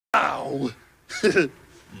Meow.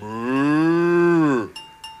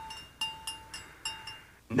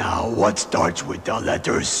 Now, what starts with the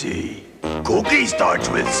letter C? Cookie starts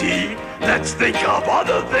with C. Let's think of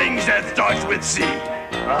other things that starts with C.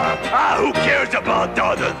 Who cares about the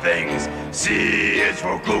other things? C is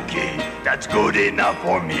for cookie. That's good enough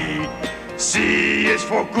for me. C is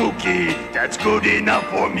for cookie. That's good enough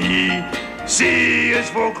for me. C is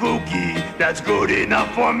for cookie. That's good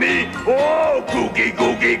enough for me. Oh, cookie,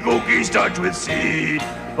 cookie, cookie starts with C.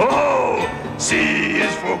 Oh, C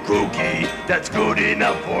is for cookie. That's good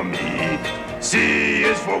enough for me. C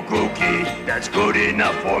is for cookie. That's good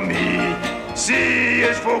enough for me. C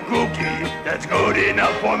is for cookie. That's good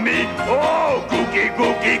enough for me. Oh, cookie,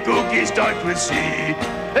 cookie, cookie starts with C.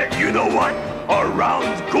 Hey, you know what? A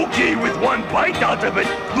round cookie with one bite out of it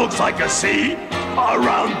looks like a C. A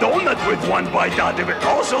round donut with one bite out of it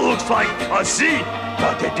also looks like a C.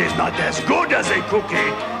 But it is not as good as a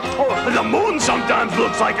cookie. Oh, the moon sometimes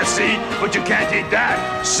looks like a C, but you can't eat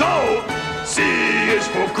that. So, C is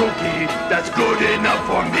for cookie, that's good enough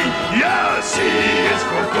for me. Yeah, C is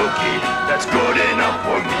for cookie, that's good enough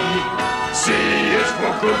for me. C is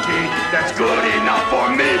for cookie, that's good enough for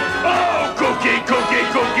me. Oh, cookie, cookie,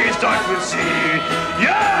 cookie starts with C.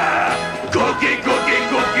 Yeah, cookie, cookie,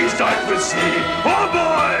 cookie starts with C. Oh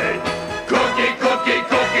boy, cookie, cookie,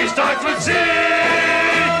 cookie starts with C.